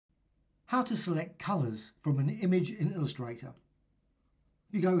How to select colours from an image in Illustrator.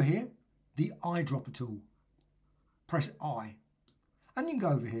 You go over here, the eyedropper tool. Press I. And you can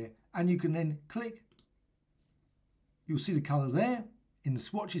go over here and you can then click. You'll see the colour there in the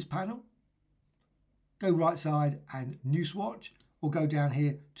swatches panel. Go right side and new swatch, or go down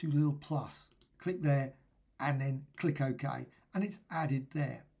here to little plus. Click there and then click OK, and it's added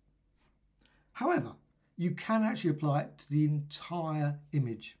there. However, you can actually apply it to the entire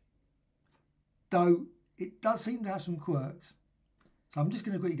image, though it does seem to have some quirks. So I'm just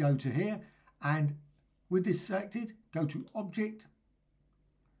going to quickly go to here, and with this selected, go to Object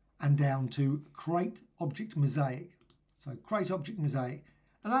and down to Create Object Mosaic. So Create Object Mosaic,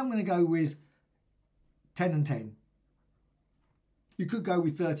 and I'm going to go with 10 and 10. You could go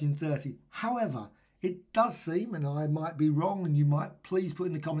with 30 and 30. However, it does seem, and I might be wrong, and you might please put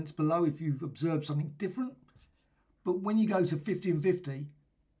in the comments below if you've observed something different, but when you go to 50 and 50,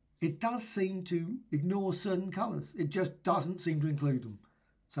 it does seem to ignore certain colours. It just doesn't seem to include them.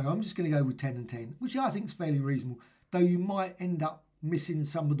 So I'm just going to go with 10 and 10, which I think is fairly reasonable, though you might end up missing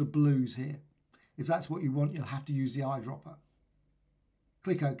some of the blues here. If that's what you want, you'll have to use the eyedropper.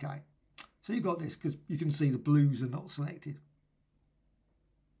 Click OK. So you've got this because you can see the blues are not selected.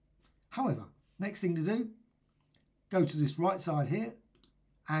 However, next thing to do, go to this right side here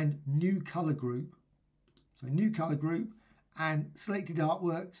and new colour group. So new colour group and selected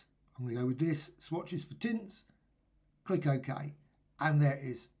artworks. I'm going to go with this, swatches for tints. Click OK, and there it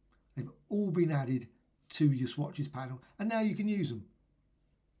is. They've all been added to your swatches panel, and now you can use them.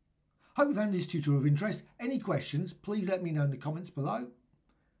 Hope you found this tutorial of interest. Any questions, please let me know in the comments below.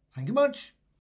 Thank you much.